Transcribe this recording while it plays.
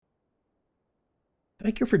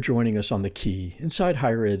Thank you for joining us on The Key, Inside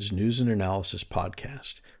Higher Ed's News and Analysis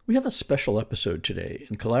podcast. We have a special episode today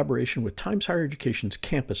in collaboration with Times Higher Education's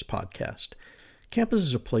Campus podcast. Campus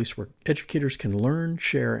is a place where educators can learn,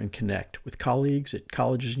 share, and connect with colleagues at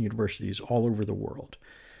colleges and universities all over the world.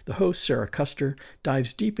 The host, Sarah Custer,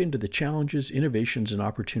 dives deep into the challenges, innovations, and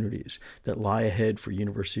opportunities that lie ahead for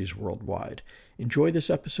universities worldwide. Enjoy this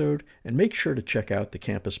episode and make sure to check out the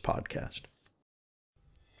Campus podcast.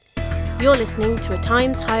 You're listening to a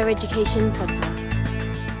Times Higher Education podcast.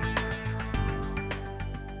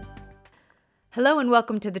 Hello and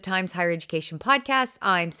welcome to the Times Higher Education podcast.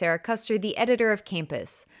 I'm Sarah Custer, the editor of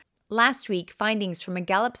Campus. Last week, findings from a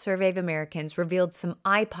Gallup survey of Americans revealed some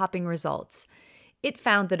eye-popping results. It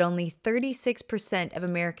found that only 36% of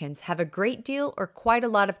Americans have a great deal or quite a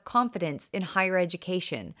lot of confidence in higher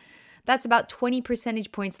education. That's about 20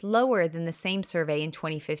 percentage points lower than the same survey in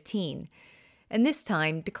 2015. And this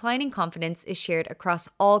time, declining confidence is shared across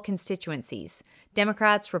all constituencies: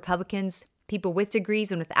 Democrats, Republicans, people with degrees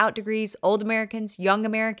and without degrees, old Americans, young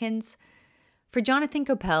Americans. For Jonathan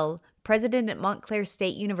Koppell, president at Montclair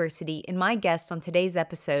State University and my guest on today's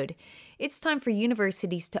episode, it's time for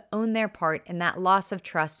universities to own their part in that loss of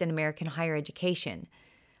trust in American higher education.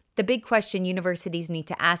 The big question universities need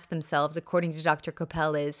to ask themselves, according to Dr.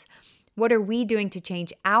 Koppell, is, what are we doing to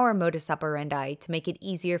change our modus operandi to make it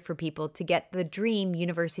easier for people to get the dream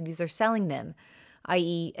universities are selling them,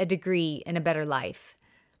 i.e., a degree and a better life?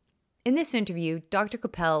 In this interview, Dr.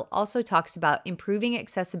 Koppell also talks about improving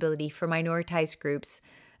accessibility for minoritized groups,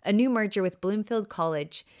 a new merger with Bloomfield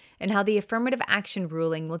College, and how the affirmative action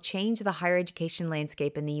ruling will change the higher education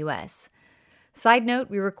landscape in the U.S. Side note,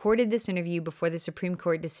 we recorded this interview before the Supreme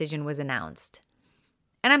Court decision was announced.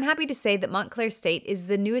 And I'm happy to say that Montclair State is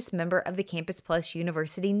the newest member of the Campus Plus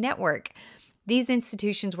University Network. These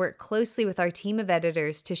institutions work closely with our team of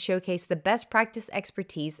editors to showcase the best practice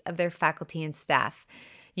expertise of their faculty and staff.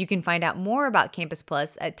 You can find out more about Campus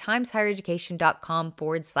Plus at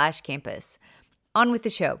timeshighereducation.com/campus. On with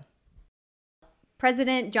the show.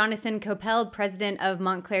 President Jonathan Koppell, president of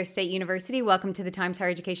Montclair State University, welcome to the Times Higher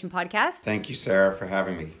Education podcast. Thank you, Sarah, for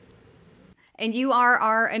having me. And you are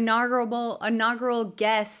our inaugural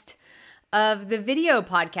guest of the video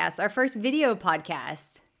podcast, our first video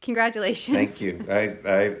podcast. Congratulations. Thank you.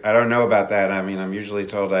 I don't know about that. I mean, I'm usually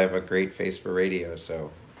told I have a great face for radio,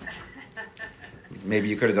 so maybe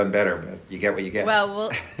you could have done better, but you get what you get.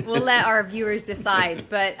 Well, we'll let our viewers decide.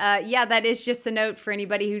 But yeah, that is just a note for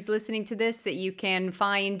anybody who's listening to this that you can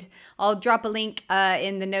find. I'll drop a link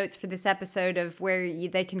in the notes for this episode of where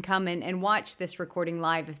they can come and watch this recording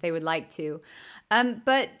live if they would like to.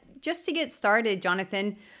 But just to get started,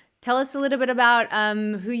 Jonathan, tell us a little bit about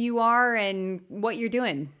who you are and what you're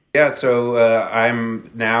doing. Yeah, so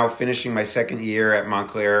I'm now finishing my second year at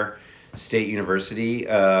Montclair State University.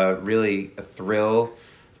 Really a thrill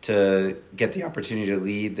to get the opportunity to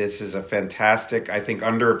lead. This is a fantastic, I think,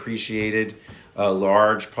 underappreciated,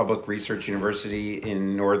 large public research university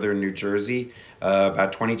in northern New Jersey.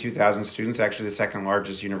 About 22,000 students, actually the second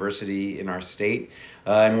largest university in our state,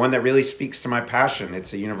 and one that really speaks to my passion.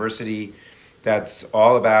 It's a university that's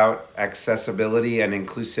all about accessibility and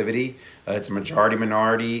inclusivity. It's a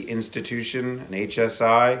majority-minority institution, an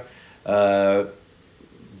HSI.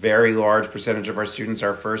 Very large percentage of our students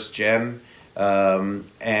are first gen, and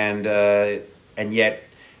yet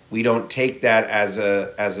we don't take that as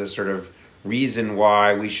a sort of reason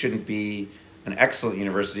why we shouldn't be an excellent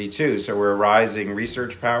university too. So we're a rising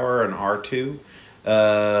research power, an R2,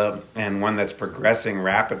 and one that's progressing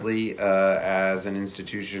rapidly as an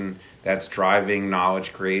institution that's driving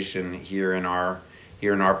knowledge creation here in our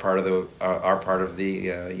part of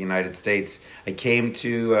the United States. I came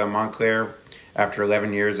to Montclair after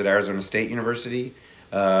 11 years at Arizona State University,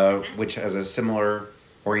 which has a similar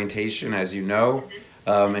orientation, as you know,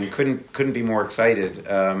 and couldn't be more excited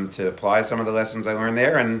to apply some of the lessons I learned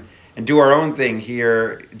there and do our own thing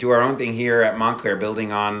here. At Montclair,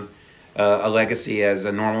 building on a legacy as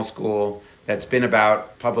a normal school that's been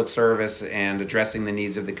about public service and addressing the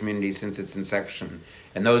needs of the community since its inception.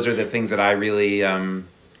 And those are the things that I really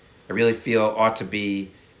feel ought to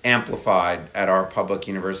be amplified at our public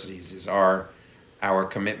universities, is our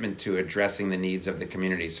commitment to addressing the needs of the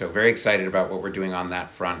community. So very excited about what we're doing on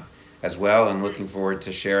that front as well, and looking forward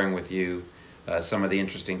to sharing with you some of the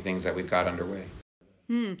interesting things that we've got underway.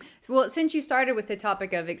 Well, since you started with the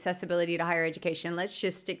topic of accessibility to higher education, let's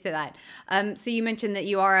just stick to that. So you mentioned that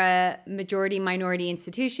you are a majority-minority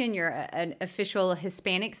institution. You're an official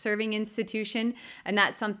Hispanic-serving institution, and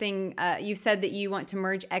that's something you've said that you want to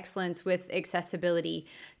merge excellence with accessibility.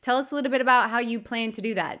 Tell us a little bit about how you plan to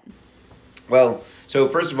do that. Well, so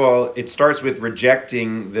first of all, it starts with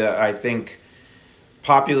rejecting the, I think,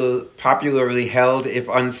 popularly held, if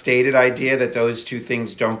unstated, idea that those two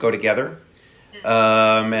things don't go together.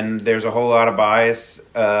 And there's a whole lot of bias,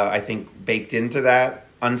 I think, baked into that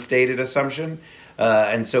unstated assumption.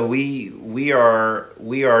 And so we are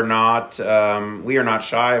not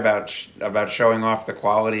shy about showing off the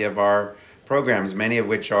quality of our programs, many of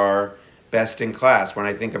which are best in class. When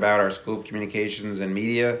I think about our School of Communications and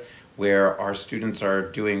Media, where our students are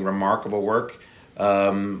doing remarkable work,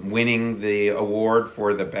 winning the award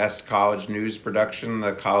for the best college news production,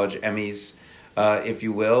 the college Emmys, if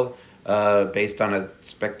you will, based on a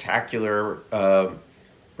spectacular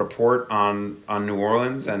report on New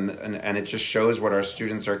Orleans, and it just shows what our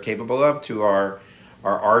students are capable of. To our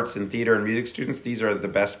arts and theater and music students, these are the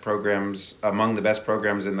best programs, among the best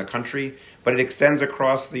programs in the country, but it extends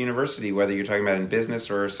across the university, whether you're talking about in business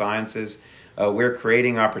or sciences. We're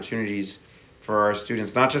creating opportunities for our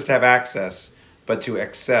students, not just to have access, but to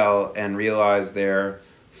excel and realize their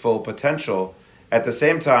full potential. At the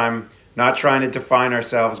same time, not trying to define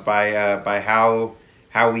ourselves by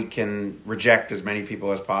how we can reject as many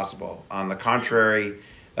people as possible. On the contrary,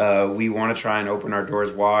 we want to try and open our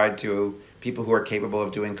doors wide to people who are capable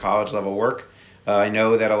of doing college level work. I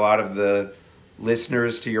know that a lot of the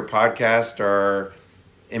listeners to your podcast are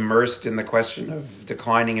immersed in the question of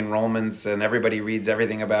declining enrollments, and everybody reads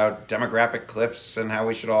everything about demographic cliffs and how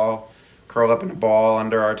we should all curl up in a ball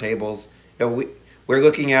under our tables. We're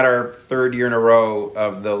looking at our third year in a row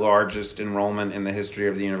of the largest enrollment in the history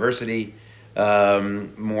of the university,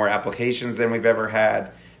 more applications than we've ever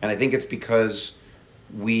had. And I think it's because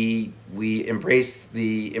we embrace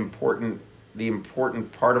the important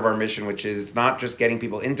part of our mission, which is not just getting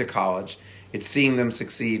people into college, it's seeing them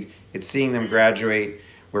succeed, it's seeing them graduate.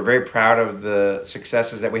 We're very proud of the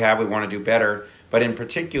successes that we have. We want to do better, but in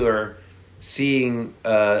particular, seeing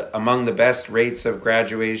among the best rates of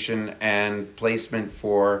graduation and placement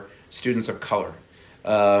for students of color.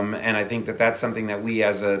 And I think that that's something that we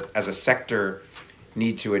as a sector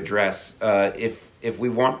need to address if we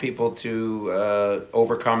want people to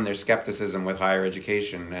overcome their skepticism with higher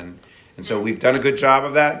education. And so we've done a good job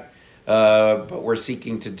of that, but we're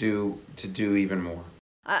seeking to do even more.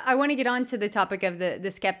 I want to get on to the topic of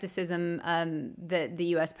the skepticism that the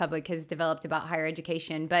U.S. public has developed about higher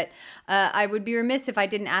education, but I would be remiss if I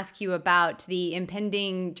didn't ask you about the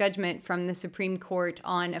impending judgment from the Supreme Court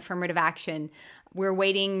on affirmative action. We're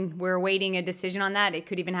awaiting a decision on that. It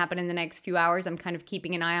could even happen in the next few hours. I'm kind of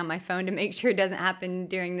keeping an eye on my phone to make sure it doesn't happen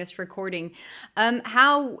during this recording.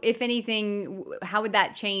 How, if anything, how would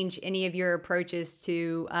that change any of your approaches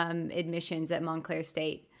to admissions at Montclair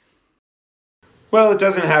State? Well, it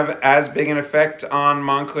doesn't have as big an effect on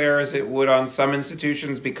Montclair as it would on some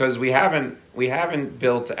institutions because we haven't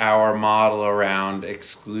built our model around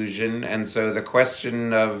exclusion, and so the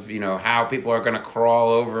question of how people are going to crawl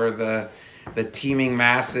over the teeming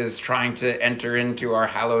masses trying to enter into our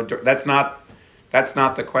hallowed door, that's not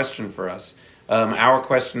the question for us. Our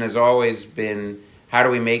question has always been how do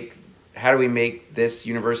we make this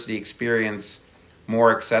university experience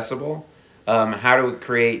more accessible? How do we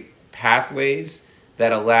create pathways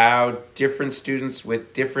that allow different students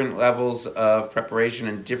with different levels of preparation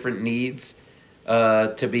and different needs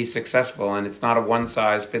to be successful? And it's not a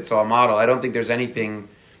one-size-fits-all model. I don't think there's anything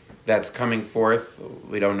that's coming forth,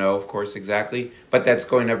 we don't know, of course, exactly, but that's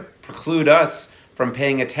going to preclude us from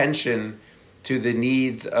paying attention to the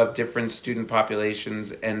needs of different student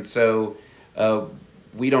populations. And so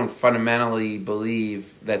we don't fundamentally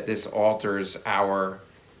believe that this alters our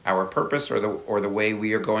purpose or the way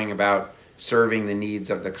we are going about serving the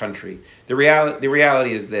needs of the country. The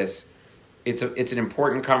reality is this: it's an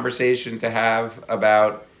important conversation to have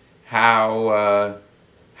about how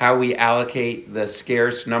we allocate the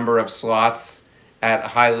scarce number of slots at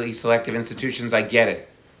highly selective institutions. I get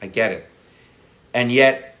it, and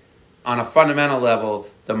yet on a fundamental level,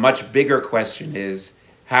 the much bigger question is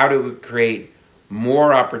how do we create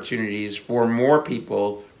more opportunities for more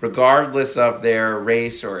people, regardless of their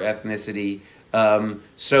race or ethnicity,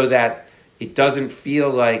 so that it doesn't feel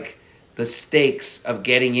like the stakes of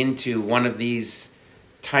getting into one of these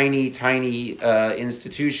tiny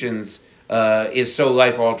institutions is so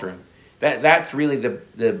life-altering. That's really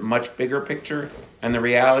the much bigger picture. And the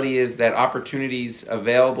reality is that opportunities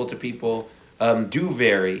available to people do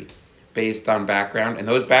vary based on background. And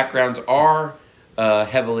those backgrounds are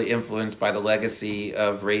heavily influenced by the legacy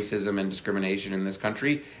of racism and discrimination in this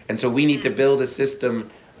country. And so we need to build a system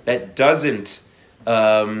that doesn't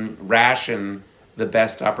ration the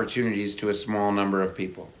best opportunities to a small number of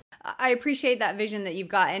people. I appreciate that vision that you've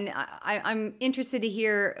got. And I'm interested to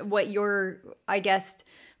hear what your, I guess,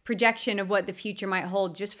 projection of what the future might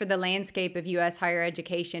hold just for the landscape of U.S. higher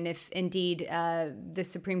education, if indeed the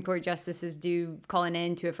Supreme Court justices do call an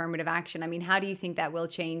end to affirmative action. I mean, how do you think that will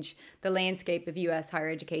change the landscape of U.S. higher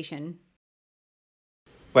education?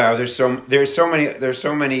 Wow, there's so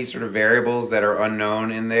many sort of variables that are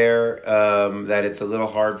unknown in there that it's a little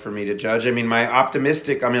hard for me to judge. I mean,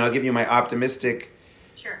 I'll give you my optimistic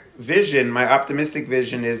vision. My optimistic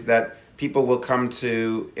vision is that people will come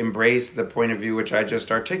to embrace the point of view which I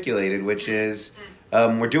just articulated, which is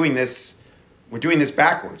we're doing this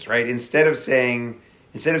backwards, right? Instead of saying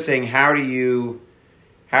how do you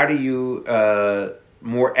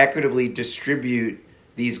more equitably distribute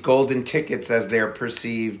these golden tickets as they're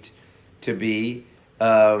perceived to be.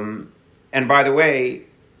 And by the way,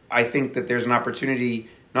 I think that there's an opportunity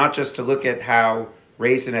not just to look at how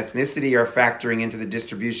race and ethnicity are factoring into the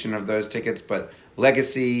distribution of those tickets, but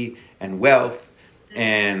legacy and wealth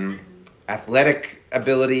and athletic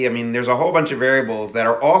ability. I mean, there's a whole bunch of variables that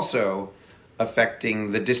are also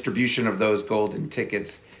affecting the distribution of those golden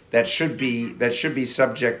tickets that should be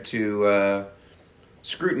subject to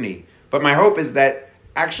scrutiny. But my hope is that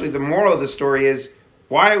actually the moral of the story is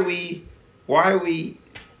why are we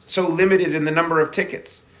so limited in the number of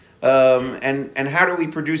tickets? And how do we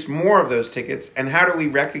produce more of those tickets? And how do we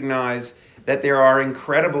recognize that there are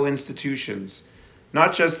incredible institutions,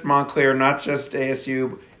 not just Montclair, not just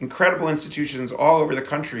ASU, incredible institutions all over the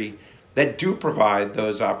country that do provide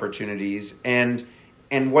those opportunities. And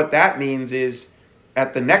what that means is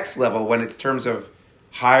at the next level, when it's terms of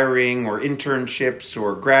hiring or internships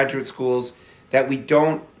or graduate schools, that we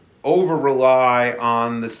don't over-rely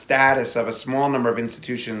on the status of a small number of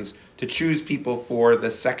institutions to choose people for the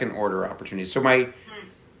second order opportunities. So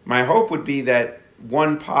my hope would be that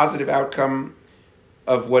one positive outcome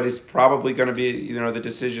of what is probably going to be, the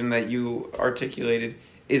decision that you articulated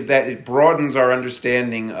is that it broadens our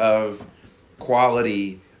understanding of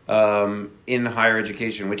quality in higher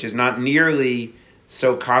education, which is not nearly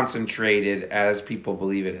so concentrated as people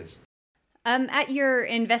believe it is. At your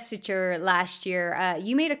investiture last year,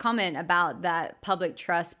 you made a comment about that public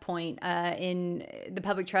trust point in the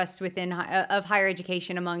public trust within of higher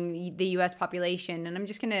education among the U.S. population. And I'm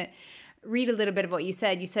just going to read a little bit of what you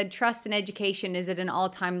said. You said, trust in education is at an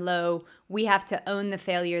all-time low. We have to own the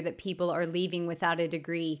failure that people are leaving without a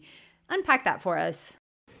degree. Unpack that for us.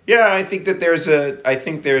 Yeah, I think there's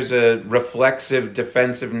a reflexive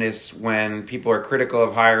defensiveness when people are critical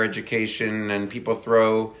of higher education and people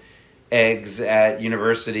throw eggs at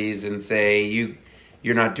universities and say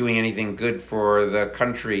you're not doing anything good for the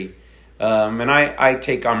country, and I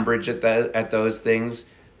take umbrage at those things,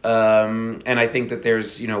 and I think that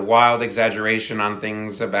there's wild exaggeration on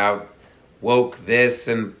things about woke this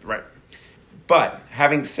and right. But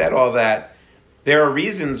having said all that, there are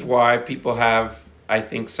reasons why people have, I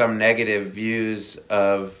think, some negative views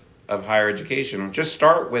of higher education. Just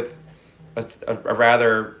start with a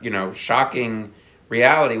rather shocking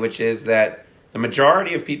reality, which is that the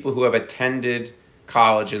majority of people who have attended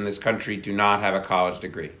college in this country do not have a college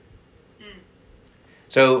degree.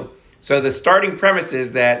 So the starting premise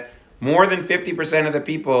is that more than 50% of the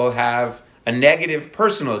people have a negative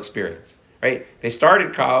personal experience, right? They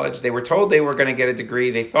started college, they were told they were going to get a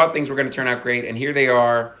degree, they thought things were going to turn out great, and here they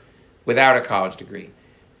are without a college degree.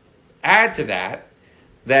 Add to that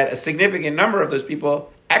a significant number of those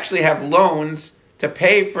people actually have loans to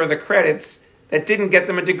pay for the credits that didn't get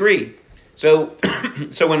them a degree. So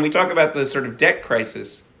when we talk about the sort of debt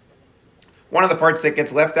crisis, one of the parts that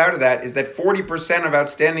gets left out of that is that 40% of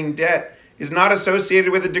outstanding debt is not associated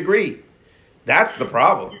with a degree. That's the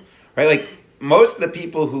problem, right? Like most of the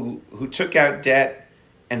people who took out debt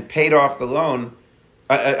and paid off the loan,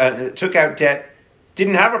 took out debt,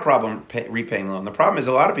 didn't have a problem repaying the loan. The problem is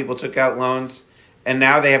a lot of people took out loans and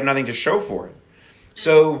now they have nothing to show for it.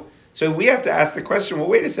 So we have to ask the question, well,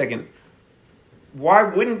 wait a second. Why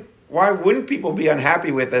wouldn't people be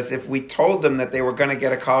unhappy with us if we told them that they were going to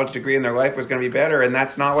get a college degree and their life was going to be better, and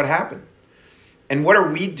that's not what happened? And what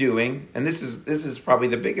are we doing? And this is probably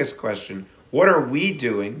the biggest question. What are we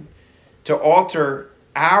doing to alter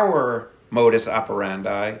our modus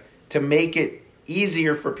operandi to make it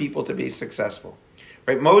easier for people to be successful?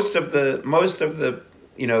 Right? Most of the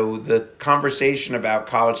the conversation about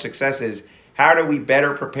college success is how do we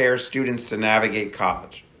better prepare students to navigate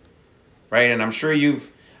college? Right? And I'm sure you've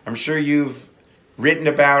written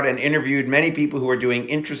about and interviewed many people who are doing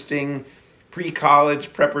interesting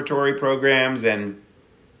pre-college preparatory programs and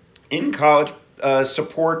in-college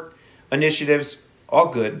support initiatives. All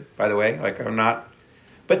good, by the way.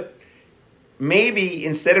 But maybe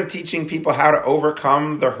instead of teaching people how to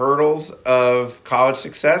overcome the hurdles of college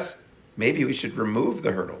success, maybe we should remove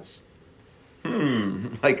the hurdles.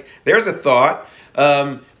 Like, there's a thought.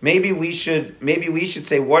 Maybe we should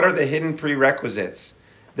say, what are the hidden prerequisites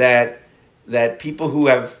that people who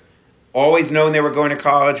have always known they were going to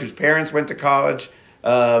college, whose parents went to college,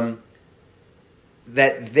 that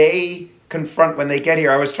they confront when they get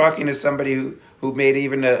here. I was talking to somebody who made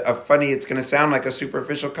even a funny, it's going to sound like a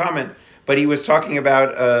superficial comment, but he was talking about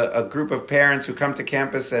a group of parents who come to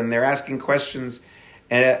campus and they're asking questions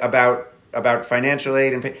about financial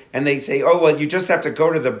aid, and they say, oh, well, you just have to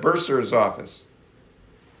go to the bursar's office.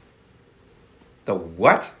 The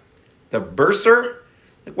what? The bursar?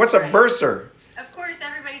 What's a bursar? Of course,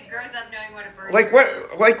 everybody grows up knowing what a bursar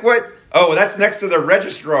is. Like what? Oh, that's next to the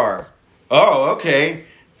registrar. Oh, okay.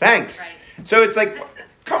 Thanks. Right. So it's like,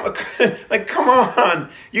 come on.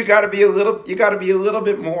 You got to be a little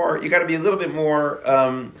bit more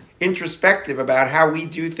introspective about how we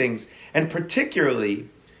do things, and particularly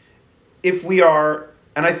if we are,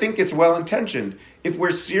 and I think it's well intentioned, if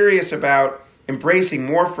we're serious about embracing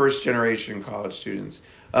more first generation college students,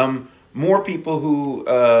 more people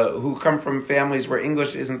who come from families where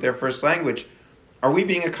English isn't their first language, are we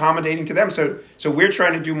being accommodating to them? So we're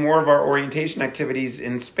trying to do more of our orientation activities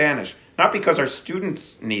in Spanish, not because our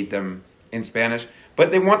students need them in Spanish,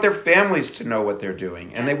 but they want their families to know what they're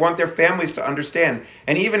doing, and they want their families to understand.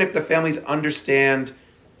 And even if the families understand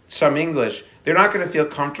some English, they're not going to feel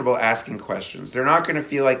comfortable asking questions. They're not going to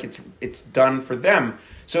feel like it's done for them.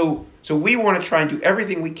 So we want to try and do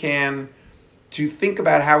everything we can to think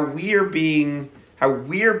about how we're being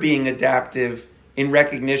adaptive in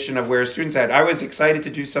recognition of where students at. I was excited to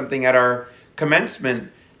do something at our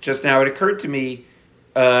commencement just now. It occurred to me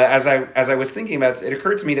as I was thinking about it, it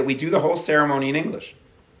occurred to me that we do the whole ceremony in English,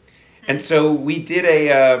 and so we did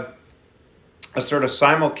a sort of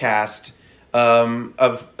simulcast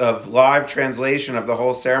of live translation of the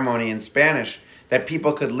whole ceremony in Spanish that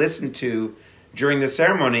people could listen to during the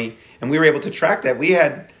ceremony, and we were able to track that. We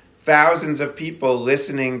had thousands of people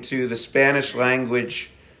listening to the Spanish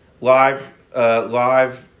language live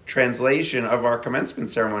translation of our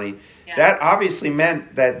commencement ceremony. Yeah. That obviously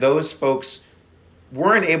meant that those folks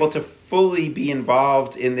weren't able to fully be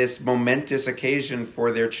involved in this momentous occasion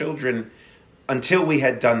for their children until we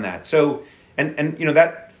had done that. So, and you know,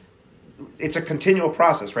 that it's a continual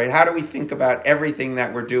process, right? How do we think about everything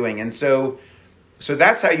that we're doing? And so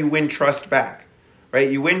that's how you win trust back, right?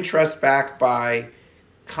 You win trust back by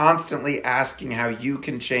constantly asking how you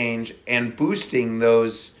can change and boosting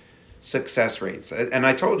those success rates. And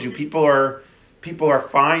I told you, people are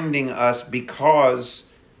finding us because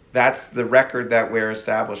that's the record that we're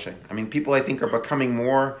establishing. I mean, people, I think, are becoming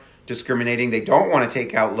more discriminating. They don't want to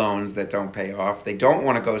take out loans that don't pay off. They don't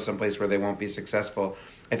want to go someplace where they won't be successful.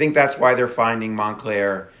 I think that's why they're finding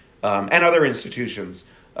Montclair and other institutions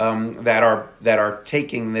that are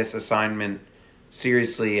taking this assignment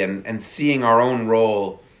seriously and seeing our own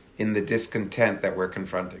role in the discontent that we're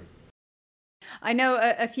confronting. I know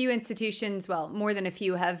a few institutions, well, more than a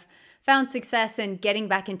few, have found success in getting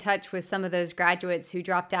back in touch with some of those graduates who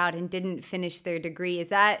dropped out and didn't finish their degree. Is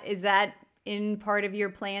that in part of your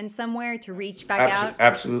plan somewhere to reach back out?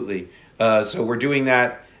 Absolutely. So we're doing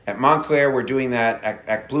that at Montclair. We're doing that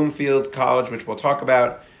at Bloomfield College, which we'll talk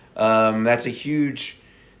about. That's a huge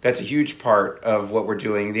part of what we're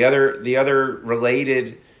doing. The other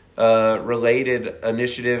related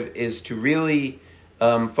initiative is to really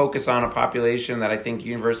focus on a population that I think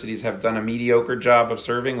universities have done a mediocre job of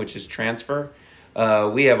serving, which is transfer.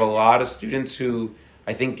 We have a lot of students who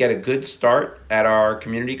I think get a good start at our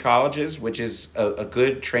community colleges, which is a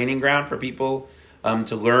good training ground for people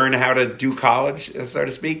to learn how to do college, so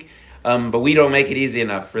to speak. But we don't make it easy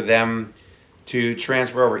enough for them to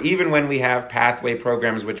transfer over. Even when we have pathway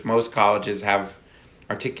programs, which most colleges have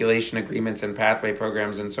articulation agreements and pathway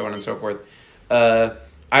programs and so on and so forth, I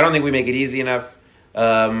don't think we make it easy enough.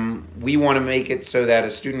 We want to make it so that a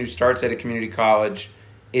student who starts at a community college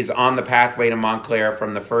is on the pathway to Montclair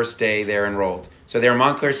from the first day they're enrolled. So they're a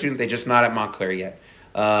Montclair student, they're just not at Montclair yet.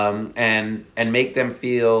 And make them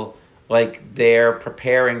feel like they're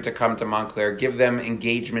preparing to come to Montclair, give them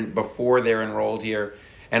engagement before they're enrolled here.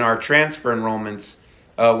 And our transfer enrollments,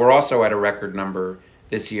 we're also at a record number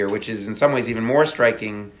this year, which is in some ways even more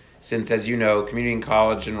striking since, as you know, community and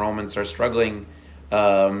college enrollments are struggling.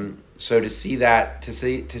 So to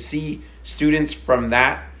see students from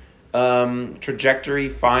that trajectory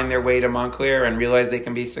find their way to Montclair and realize they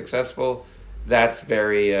can be successful, that's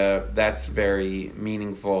very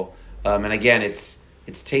meaningful. And again, it's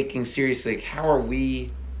taking seriously, like, how are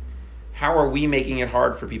we how are we making it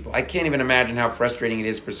hard for people? I can't even imagine how frustrating it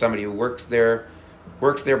is for somebody who works their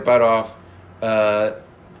butt off,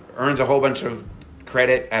 earns a whole bunch of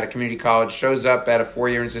credit at a community college, shows up at a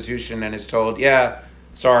 4-year institution and is told, yeah,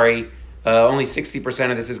 sorry, only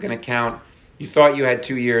 60% of this is going to count. You thought you had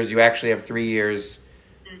 2 years, you actually have 3 years.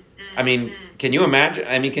 I mean, can you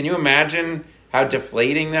imagine how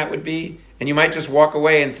deflating that would be? And you might just walk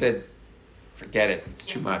away and said, forget it, it's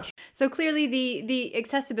too much. So clearly the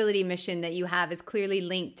accessibility mission that you have is clearly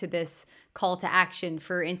linked to this call to action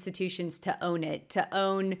for institutions to own it, to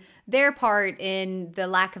own their part in the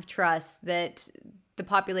lack of trust that the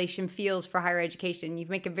population feels for higher education. You've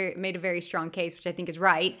made a very strong case, which I think is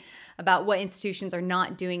right, about what institutions are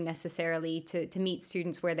not doing necessarily to meet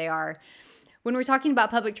students where they are. When we're talking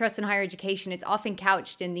about public trust in higher education, it's often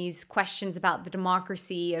couched in these questions about the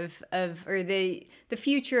democracy or the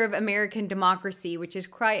future of American democracy, which is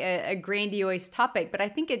quite a grandiose topic, but I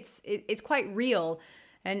think it's quite real.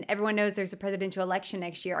 And everyone knows there's a presidential election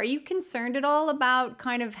next year. Are you concerned at all about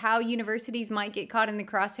kind of how universities might get caught in the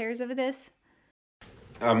crosshairs of this?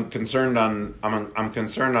 I'm concerned on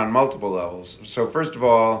multiple levels. So first of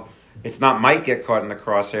all, it's not might get caught in the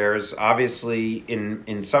crosshairs. Obviously,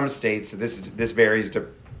 in some states, this varies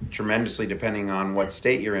tremendously depending on what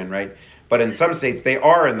state you're in, right? But in some states, they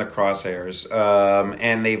are in the crosshairs,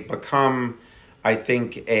 and they've become, I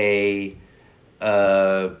think, a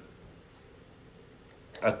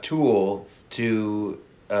tool to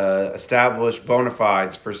establish bona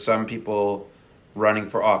fides for some people running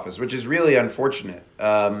for office, which is really unfortunate.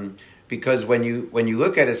 Because when you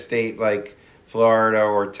look at a state like Florida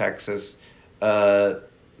or Texas,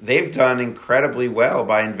 they've done incredibly well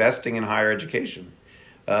by investing in higher education.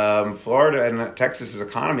 Florida and Texas's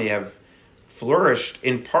economy have flourished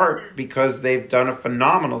in part because they've done a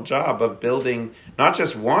phenomenal job of building not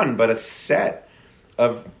just one, but a set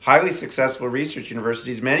of highly successful research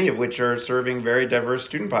universities, many of which are serving very diverse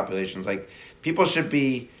student populations. Like people should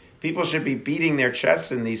be beating their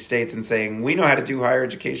chests in these states and saying, we know how to do higher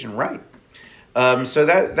education right. So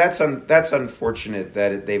that's unfortunate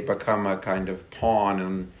that they've become a kind of pawn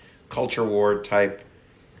in culture war type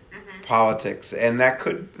politics, and that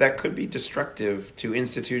could be destructive to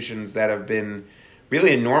institutions that have been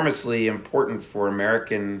really enormously important for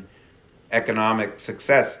American economic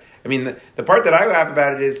success. I mean, the part that I laugh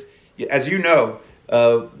about it is, as you know,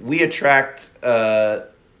 we attract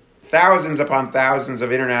thousands upon thousands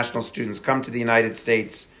of international students come to the United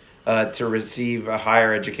States to receive a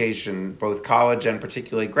higher education, both college and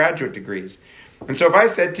particularly graduate degrees. And so if I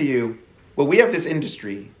said to you, well, we have this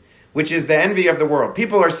industry, which is the envy of the world.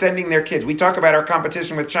 People are sending their kids. We talk about our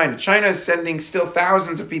competition with China. China is sending still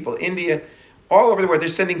thousands of people. India, all over the world, they're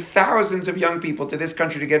sending thousands of young people to this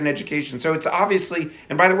country to get an education. So it's obviously,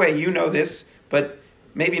 and by the way, you know this, but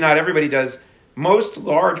maybe not everybody does, most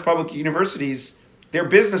large public universities, their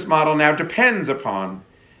business model now depends upon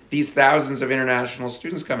these thousands of international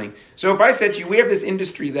students coming. So if I said to you, we have this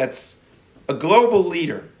industry that's a global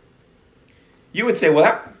leader, you would say,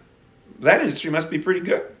 well, that industry must be pretty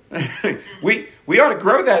good. we ought to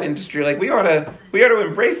grow that industry. Like we ought to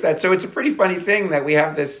embrace that. So it's a pretty funny thing that we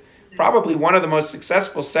have this probably one of the most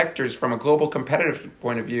successful sectors from a global competitive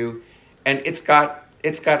point of view, and it's got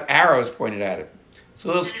arrows pointed at it. It's a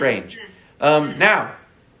little strange. Now,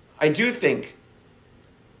 I do think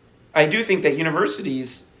that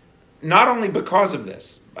universities, not only because of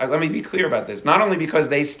this, let me be clear about this, not only because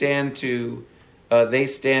they stand to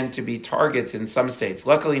be targets in some states,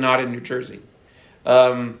 luckily not in New Jersey.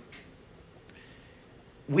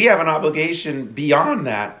 We have an obligation beyond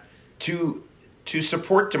that to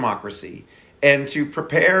support democracy and to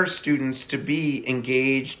prepare students to be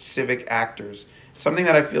engaged civic actors. Something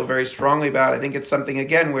that I feel very strongly about. I think it's something,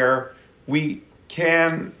 again, where we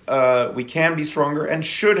can be stronger and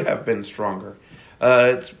should have been stronger.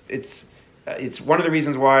 It's one of the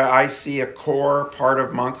reasons why I see a core part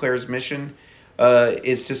of Montclair's mission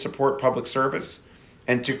is to support public service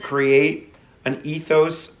and to create an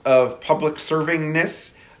ethos of public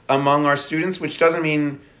servingness among our students, which doesn't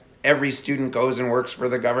mean every student goes and works for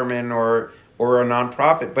the government or a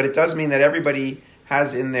nonprofit, but it does mean that everybody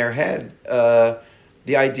has in their head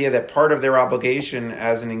the idea that part of their obligation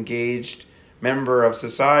as an engaged member of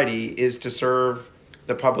society is to serve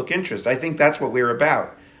the public interest. I think that's what we're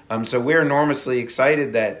about. So we're enormously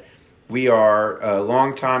excited that we are a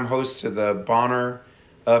longtime host to the Bonner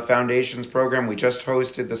Foundation's program. We just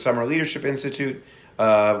hosted the Summer Leadership Institute.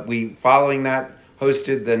 We, following that,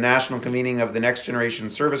 hosted the national convening of the Next Generation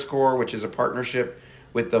Service Corps, which is a partnership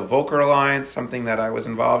with the Volcker Alliance, something that I was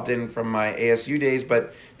involved in from my ASU days.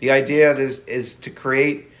 But the idea is to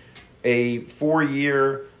create a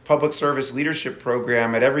 4-year public service leadership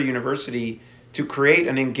program at every university to create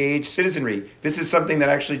an engaged citizenry. This is something that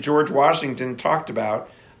actually George Washington talked about.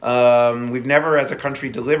 We've never as a country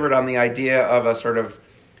delivered on the idea of a sort of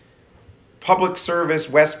public service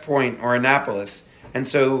West Point or Annapolis. And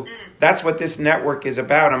so that's what this network is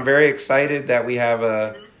about. I'm very excited that we have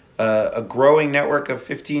a growing network of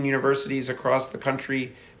 15 universities across the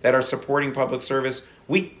country that are supporting public service.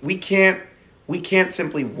 We can't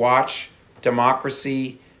simply watch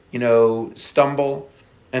democracy, stumble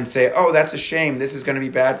and say, oh, that's a shame, this is going to be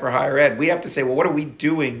bad for higher ed. We have to say, well, what are we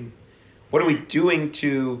doing? What are we doing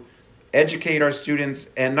to educate our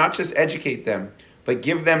students, and not just educate them, but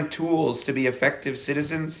give them tools to be effective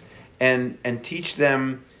citizens and teach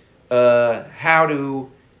them how to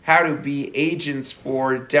be agents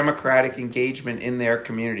for democratic engagement in their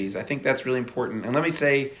communities. I think that's really important. And let me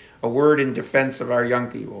say a word in defense of our young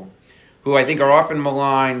people, who I think are often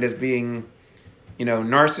maligned as being,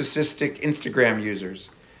 narcissistic Instagram users.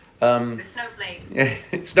 The snowflakes.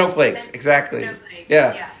 Snowflakes, exactly. Snowflakes.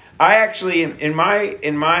 Yeah. I actually, in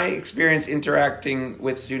my experience interacting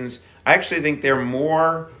with students, I actually think they're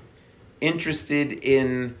more interested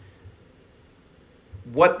in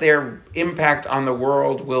what their impact on the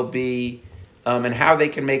world will be, and how they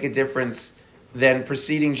can make a difference than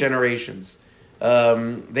preceding generations.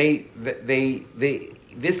 This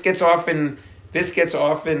gets often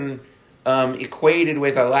equated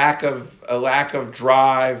with a lack of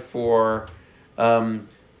drive for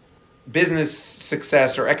business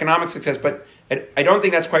success or economic success, but I don't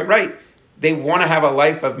think that's quite right. They want to have a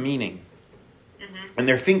life of meaning, and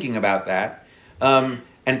they're thinking about that. And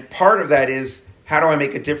part of that is, how do I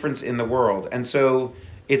make a difference in the world? And so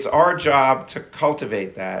it's our job to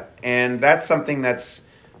cultivate that, and that's something that's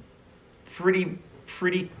pretty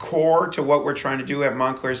core to what we're trying to do at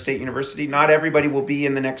Montclair State University. Not everybody will be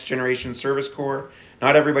in the Next Generation Service Corps.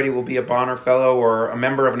 Not everybody will be a Bonner Fellow or a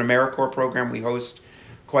member of an AmeriCorps program. We host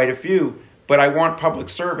quite a few. But I want public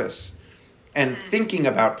service and thinking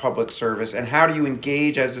about public service and how do you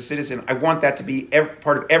engage as a citizen. I want that to be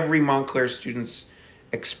part of every Montclair student's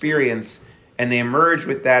experience, and they emerge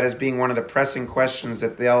with that as being one of the pressing questions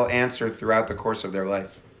that they'll answer throughout the course of their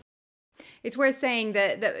life. It's worth saying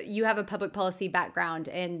that you have a public policy background,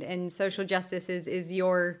 and social justice is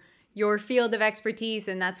your field of expertise,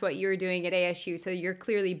 and that's what you're doing at ASU. So you're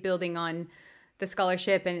clearly building on the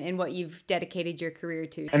scholarship and what you've dedicated your career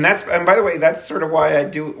to. And by the way, that's sort of why I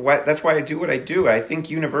do what I do. I think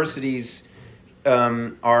universities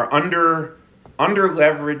are under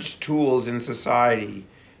leveraged tools in society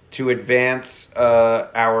to advance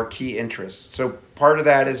our key interests. So part of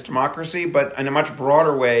that is democracy, but in a much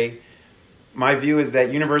broader way, my view is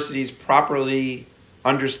that universities properly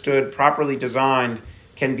understood, properly designed,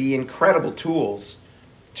 can be incredible tools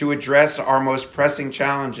to address our most pressing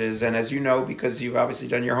challenges. And as you know, because you've obviously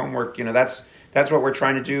done your homework, that's what we're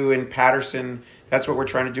trying to do in Patterson. That's what we're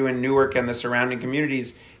trying to do in Newark and the surrounding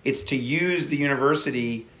communities. It's to use the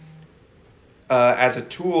university as a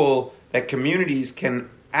tool that communities can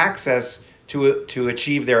access to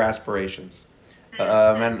achieve their aspirations.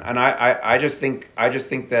 I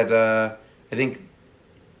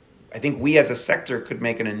think we as a sector could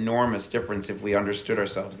make an enormous difference if we understood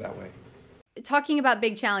ourselves that way. Talking about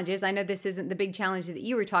big challenges, I know this isn't the big challenge that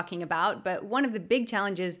you were talking about, but one of the big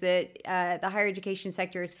challenges that the higher education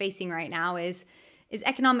sector is facing right now is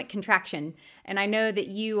economic contraction. And I know that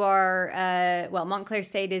you are, Montclair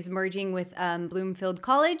State is merging with Bloomfield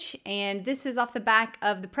College, and this is off the back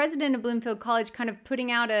of the president of Bloomfield College kind of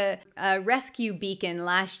putting out a rescue beacon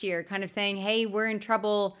last year, kind of saying, hey, we're in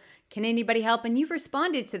trouble. Can anybody help? And you've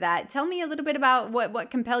responded to that. Tell me a little bit about what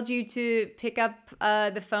compelled you to pick up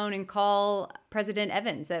the phone and call President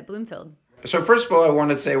Evans at Bloomfield. So first of all, I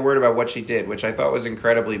want to say a word about what she did, which I thought was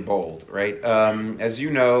incredibly bold, right? As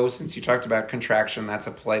you know, since you talked about contraction, that's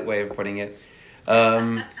a polite way of putting it.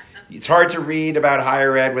 It's hard to read about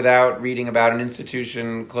higher ed without reading about an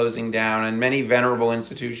institution closing down, and many venerable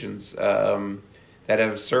institutions that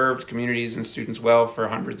have served communities and students well for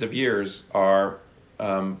hundreds of years are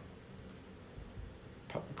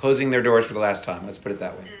closing their doors for the last time. Let's put it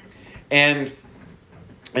that way.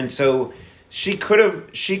 And so she could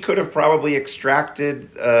have probably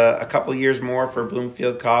extracted a couple years more for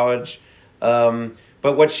Bloomfield College. But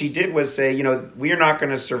what she did was say, we are not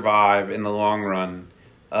going to survive in the long run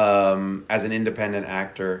as an independent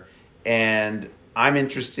actor. And I'm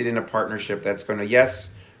interested in a partnership that's going to,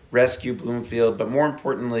 yes, rescue Bloomfield, but more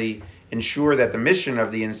importantly, ensure that the mission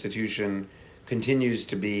of the institution continues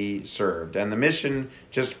to be served. And the mission,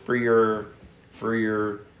 just for your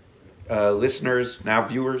listeners, now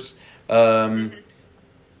viewers,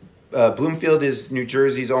 Bloomfield is New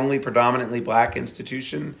Jersey's only predominantly black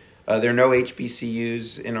institution. There are no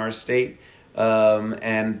HBCUs in our state,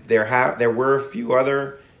 and there were a few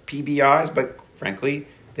other PBIs, but frankly,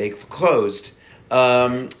 they've closed.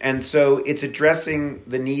 And so it's addressing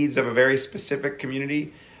the needs of a very specific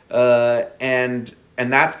community, and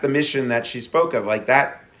that's the mission that she spoke of. Like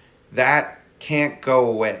that can't go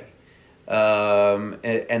away.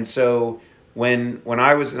 And so when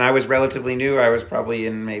I was relatively new, I was probably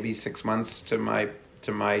in maybe 6 months to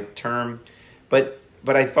my term, but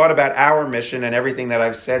I thought about our mission and everything that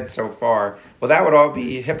I've said so far. Well, that would all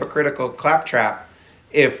be hypocritical claptrap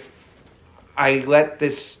if I let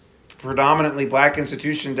this predominantly black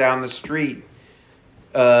institution down the street,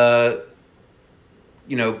 go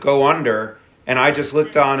under, and I just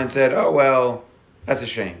looked on and said, "Oh well, that's a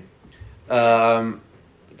shame."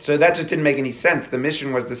 So that just didn't make any sense. The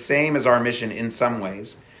mission was the same as our mission in some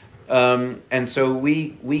ways, and so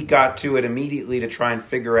we got to it immediately to try and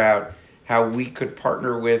figure out how we could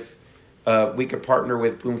partner with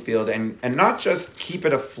Bloomfield and not just keep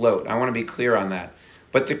it afloat. I want to be clear on that,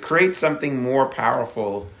 but to create something more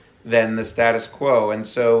powerful than the status quo. And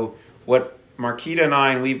so what Marquita and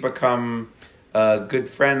I, and we've become good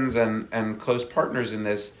friends and close partners in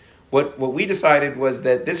this, what we decided was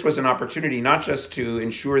that this was an opportunity not just to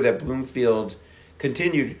ensure that Bloomfield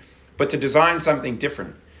continued, but to design something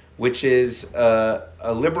different, which is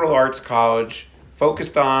a liberal arts college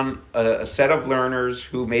focused on a set of learners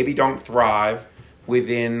who maybe don't thrive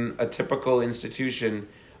within a typical institution,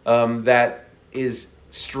 that is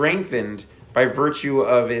strengthened by virtue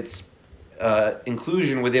of its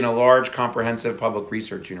inclusion within a large, comprehensive public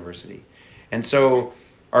research university. And so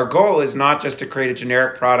our goal is not just to create a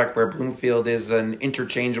generic product where Bloomfield is an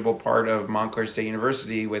interchangeable part of Montclair State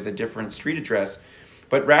University with a different street address,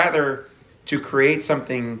 but rather to create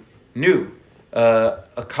something new,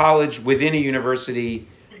 a college within a university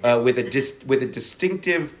with a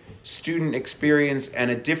distinctive student experience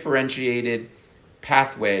and a differentiated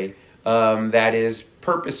pathway that is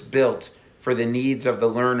purpose-built for the needs of the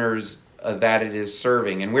learners that it is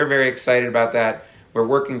serving. And we're very excited about that. We're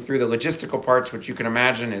working through the logistical parts, which you can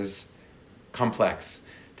imagine is complex.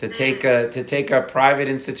 To take a private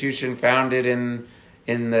institution founded in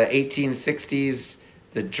the 1860s,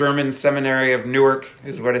 the German Seminary of Newark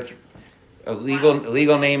is what its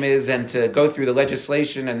legal name is, and to go through the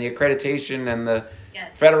legislation and the accreditation and the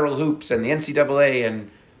federal hoops and the NCAA and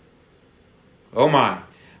oh my.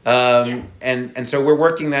 And so we're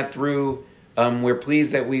working that through. We're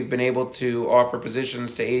pleased that we've been able to offer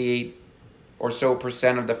positions to 88 or so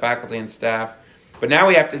 % of the faculty and staff. But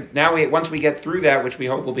once we get through that, which we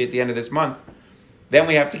hope will be at the end of this month, then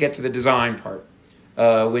we have to get to the design part,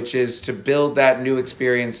 which is to build that new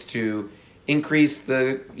experience to increase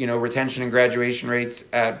the retention and graduation rates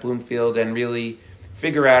at Bloomfield and really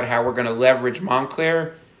figure out how we're going to leverage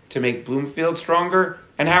Montclair to make Bloomfield stronger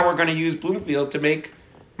and how we're going to use Bloomfield to make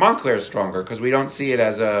Montclair stronger, because we don't see it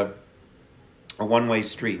as a one-way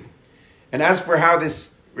street. And as for how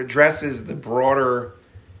this addresses the broader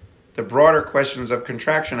questions of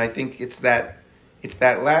contraction, I think it's that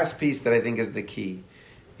last piece that I think is the key.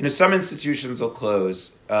 Some institutions will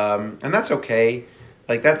close, and that's okay.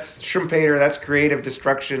 Like, that's Schumpeter, that's creative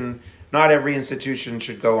destruction. Not every institution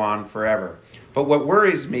should go on forever. But what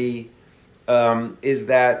worries me is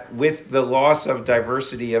that with the loss of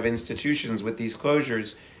diversity of institutions with these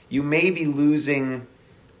closures, you may be losing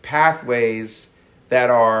pathways that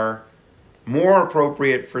are more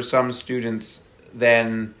appropriate for some students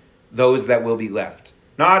than those that will be left.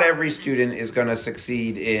 Not every student is going to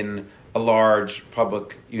succeed in a large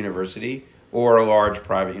public university or a large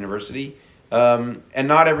private university, and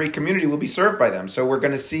not every community will be served by them. So we're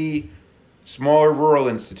going to see smaller rural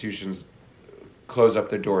institutions close up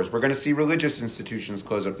their doors. We're going to see religious institutions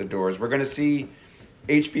close up their doors. We're going to see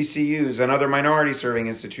HBCUs and other minority-serving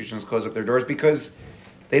institutions close up their doors because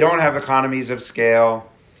they don't have economies of scale.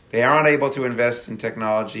 They aren't able to invest in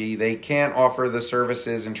technology. They can't offer the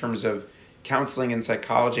services in terms of counseling and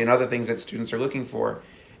psychology and other things that students are looking for.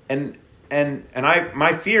 And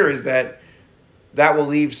my fear is that will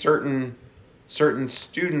leave certain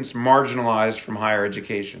students marginalized from higher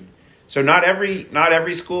education. So not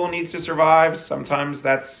every school needs to survive. Sometimes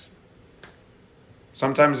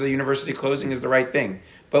a university closing is the right thing.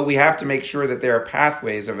 But we have to make sure that there are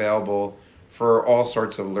pathways available for all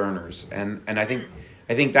sorts of learners. And I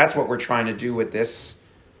think that's what we're trying to do with this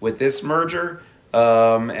merger.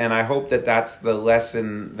 And I hope that that's the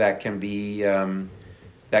lesson that can be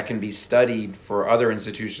studied for other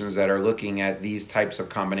institutions that are looking at these types of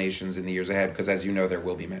combinations in the years ahead, because as you know, there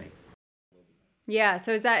will be many. Yeah.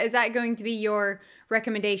 So is that going to be your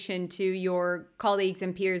recommendation to your colleagues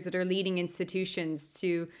and peers that are leading institutions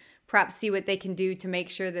to perhaps see what they can do to make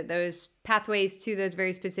sure that those pathways to those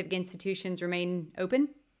very specific institutions remain open?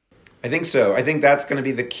 I think so. I think that's going to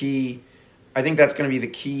be the key. I think that's going to be the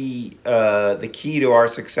key to our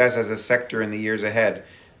success as a sector in the years ahead.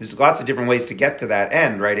 There's lots of different ways to get to that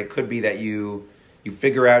end, right? It could be that you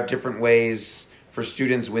figure out different ways for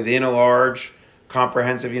students within a large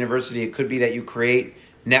comprehensive university. It could be that you create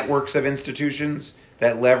networks of institutions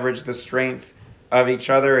that leverage the strength of each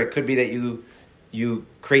other. It could be that you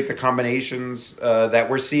create the combinations that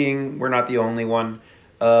we're seeing. We're not the only one.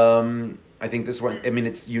 I think this one, I mean,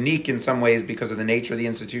 it's unique in some ways because of the nature of the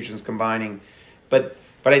institutions combining. But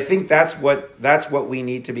I think that's what we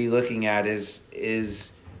need to be looking at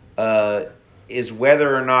is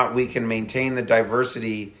whether or not we can maintain the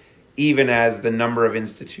diversity even as the number of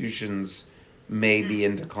institutions may be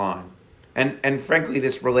in decline. And frankly,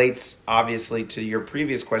 this relates obviously to your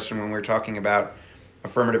previous question when we were talking about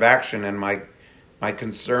affirmative action. And my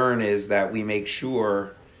concern is that we make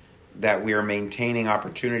sure that we are maintaining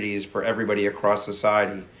opportunities for everybody across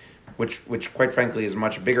society, which quite frankly is a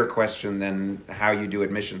much bigger question than how you do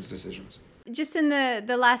admissions decisions. Just in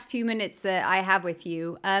the last few minutes that I have with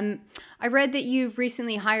you, I read that you've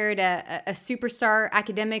recently hired a superstar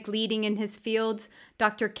academic leading in his field,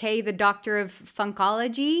 Dr. K, the Doctor of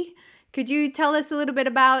Funkology. Could you tell us a little bit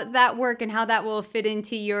about that work and how that will fit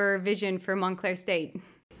into your vision for Montclair State?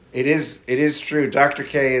 It is true. Dr.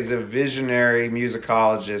 K is a visionary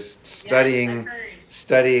musicologist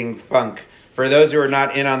studying funk. For those who are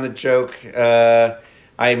not in on the joke,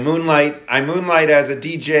 I moonlight as a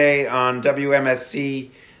DJ on WMSC,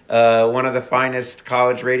 one of the finest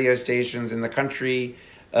college radio stations in the country.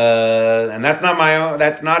 And that's not my own.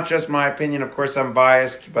 That's not just my opinion. Of course, I'm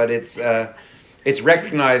biased, but it's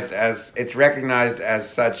recognized as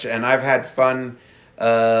such. And I've had fun.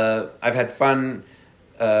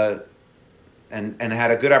 And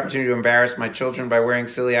had a good opportunity to embarrass my children by wearing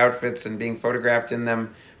silly outfits and being photographed in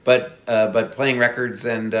them, but playing records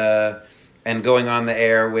and going on the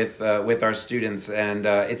air with our students, and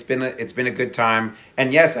it's been a good time.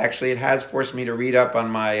 And yes, actually, it has forced me to read up on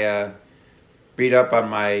my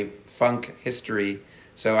funk history.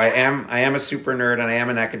 So I am a super nerd and I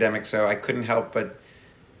am an academic. So I couldn't help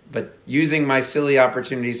but using my silly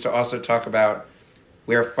opportunities to also talk about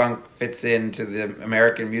where funk fits into the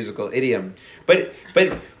American musical idiom. But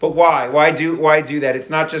why do that? It's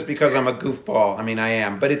not just because I'm a goofball. I mean, I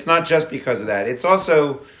am, but it's not just because of that. It's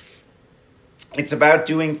also, it's about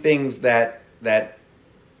doing things that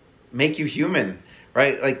make you human,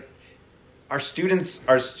 right? Like our students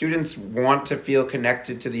want to feel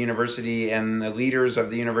connected to the university and the leaders of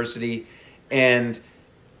the university. And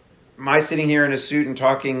my sitting here in a suit and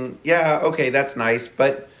talking, yeah, okay, that's nice,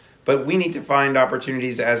 but we need to find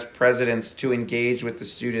opportunities as presidents to engage with the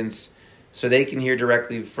students so they can hear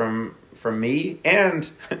directly from me, and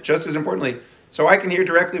just as importantly, so I can hear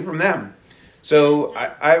directly from them. So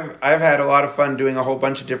I've had a lot of fun doing a whole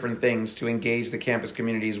bunch of different things to engage the campus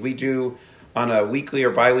communities. We do on a weekly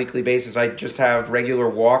or bi-weekly basis. I just have regular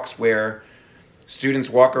walks where students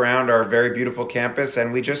walk around our very beautiful campus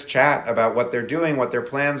and we just chat about what they're doing, what their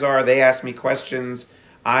plans are. They ask me questions.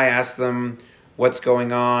 I ask them what's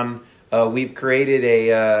going on. We've created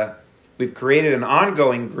an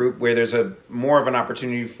ongoing group where there's more of an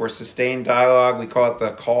opportunity for sustained dialogue. We call it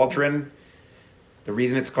the Cauldron. The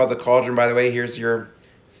reason it's called the Cauldron, by the way, here's your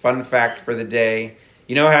fun fact for the day.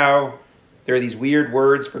 You know how there are these weird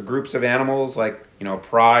words for groups of animals, like,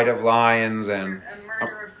 pride of lions and A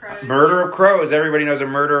murder of crows. Murder of crows. Everybody knows a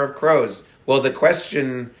murder of crows. Well, the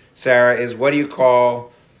question, Sarah, is what do you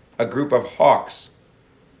call a group of hawks?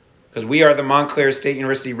 Because we are the Montclair State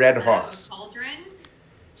University Red Hawks. Cauldron?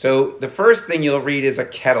 So the first thing you'll read is a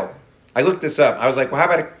kettle. I looked this up. I was like, well, how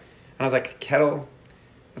about and I was like, kettle?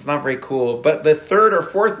 That's not very cool. But the third or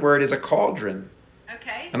fourth word is a cauldron.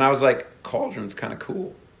 Okay. And I was like, cauldron's kind of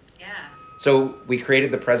cool. Yeah. So we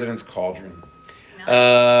created the President's Cauldron. Nice.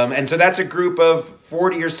 And so that's a group of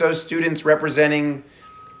 40 or so students representing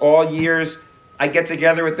all years. I get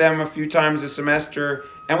together with them a few times a semester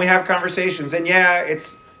and we have conversations. And yeah,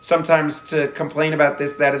 it's sometimes to complain about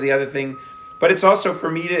this, that, or the other thing. But it's also for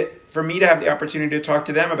me to have the opportunity to talk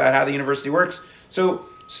to them about how the university works. So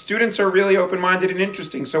students are really open-minded and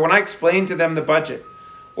interesting. So when I explain to them the budget,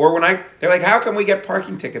 or they're like, how come we get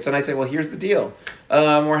parking tickets? And I say, well, here's the deal.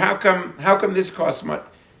 Or how come this costs much?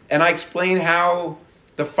 And I explain how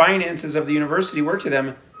the finances of the university work to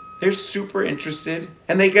them. They're super interested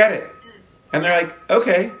and they get it. And they're like,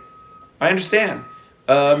 okay, I understand.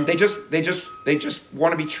 They just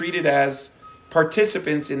want to be treated as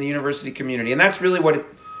participants in the university community. And that's really what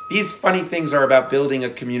these funny things are about, building a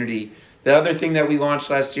community. The other thing that we launched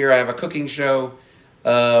last year, I have a cooking show.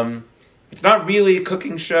 It's not really a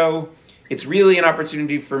cooking show. It's really an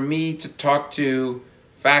opportunity for me to talk to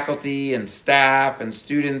faculty and staff and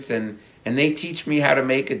students, and they teach me how to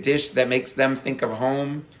make a dish that makes them think of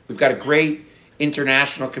home. We've got a great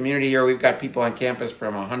international community here. We've got people on campus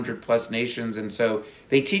from 100 plus nations, and so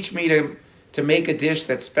they teach me to make a dish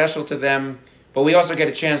that's special to them, but we also get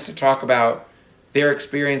a chance to talk about their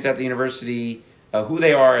experience at the university, who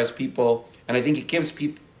they are as people, and I think it gives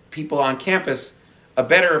people on campus a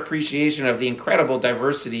better appreciation of the incredible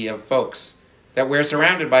diversity of folks that we're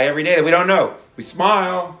surrounded by every day that we don't know. We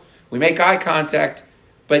smile, we make eye contact,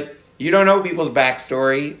 but you don't know people's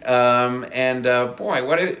backstory. Boy,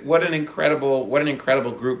 what an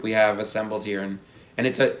incredible group we have assembled here, and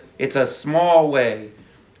it's a small way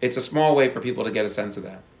for people to get a sense of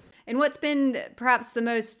that. And what's been perhaps the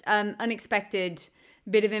most unexpected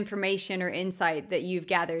bit of information or insight that you've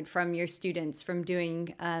gathered from your students from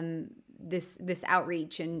doing this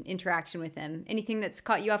outreach and interaction with them? Anything that's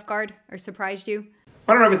caught you off guard or surprised you?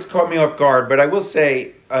 I don't know if it's caught me off guard, but I will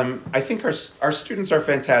say I think our students are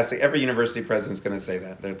fantastic. Every university president is going to say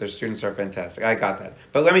that their students are fantastic. I got that,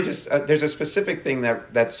 but let me just there's a specific thing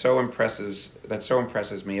that so impresses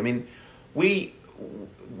me. I mean,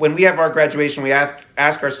 when we have our graduation, we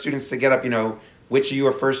ask our students to get up. Which of you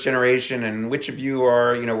are first generation, and which of you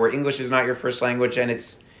are where English is not your first language, and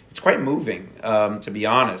it's quite moving, to be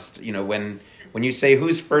honest. When you say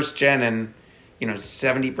who's first gen, and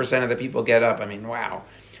 70% of the people get up. I mean, wow.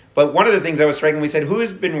 But one of the things that was striking, we said,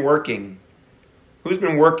 who's been working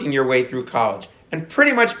your way through college? And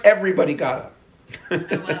pretty much everybody got up. Oh,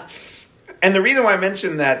 wow. And the reason why I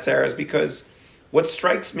mentioned that, Sarah, is because what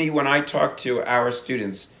strikes me when I talk to our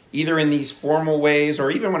students, either in these formal ways or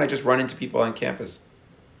even when I just run into people on campus,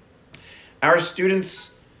 our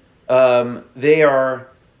students, they are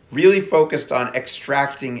really focused on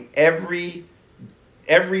extracting every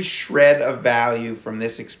shred of value from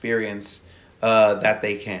this experience that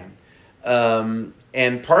they can.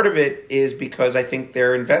 And part of it is because I think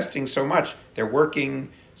they're investing so much. They're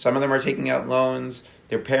working. Some of them are taking out loans.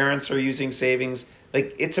 Their parents are using savings.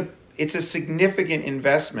 Like it's a significant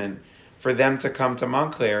investment for them to come to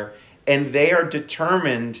Montclair, and they are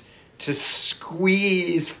determined to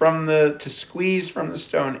squeeze from the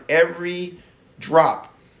stone every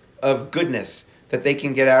drop of goodness that they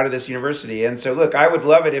can get out of this university. And so, look, I would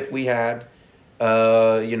love it if we had,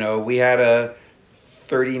 we had a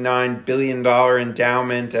 $39 billion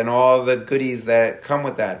endowment and all the goodies that come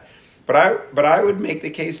with that. But I would make the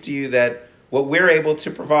case to you that what we're able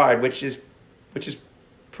to provide, which is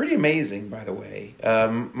pretty amazing, by the way.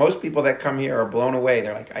 Most people that come here are blown away.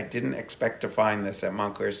 They're like, I didn't expect to find this at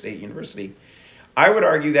Montclair State University. I would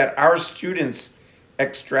argue that our students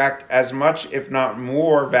extract as much, if not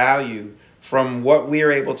more, value from what we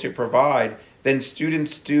are able to provide than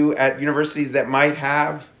students do at universities that might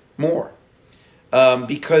have more,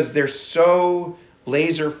 because they're so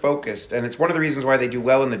laser focused. And it's one of the reasons why they do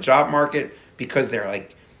well in the job market, because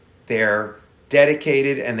they're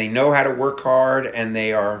dedicated and they know how to work hard, and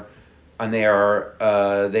they are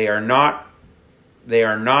not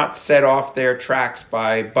set off their tracks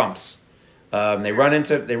by bumps. They run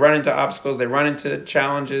into obstacles, they run into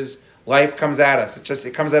challenges. Life comes at us.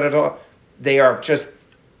 It comes at it all. They are just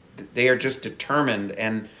determined,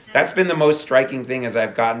 and that's been the most striking thing as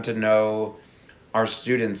I've gotten to know our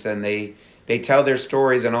students, and they tell their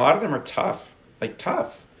stories, and a lot of them are tough, but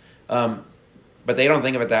they don't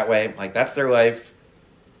think of it that way. Like, that's their life.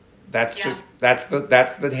 That's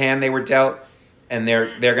the hand they were dealt, and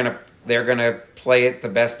they're gonna play it the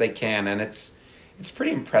best they can, and it's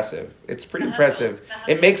pretty impressive. It's pretty impressive.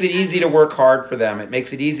 It makes it easy to work hard for them. It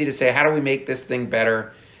makes it easy to say, how do we make this thing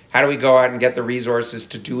better? How do we go out and get the resources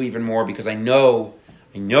to do even more? Because I know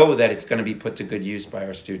that it's going to be put to good use by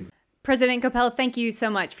our students. President Koppell, thank you so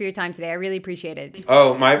much for your time today. I really appreciate it.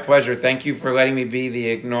 Oh, my pleasure. Thank you for letting me be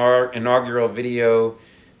the inaugural video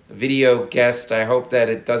guest. I hope that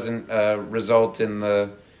it doesn't result in the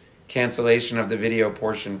cancellation of the video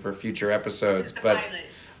portion for future episodes. But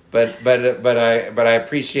I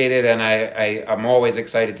appreciate it, and I'm always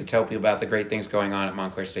excited to tell people about the great things going on at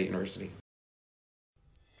Montclair State University.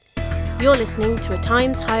 You're listening to a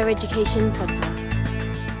Times Higher Education podcast.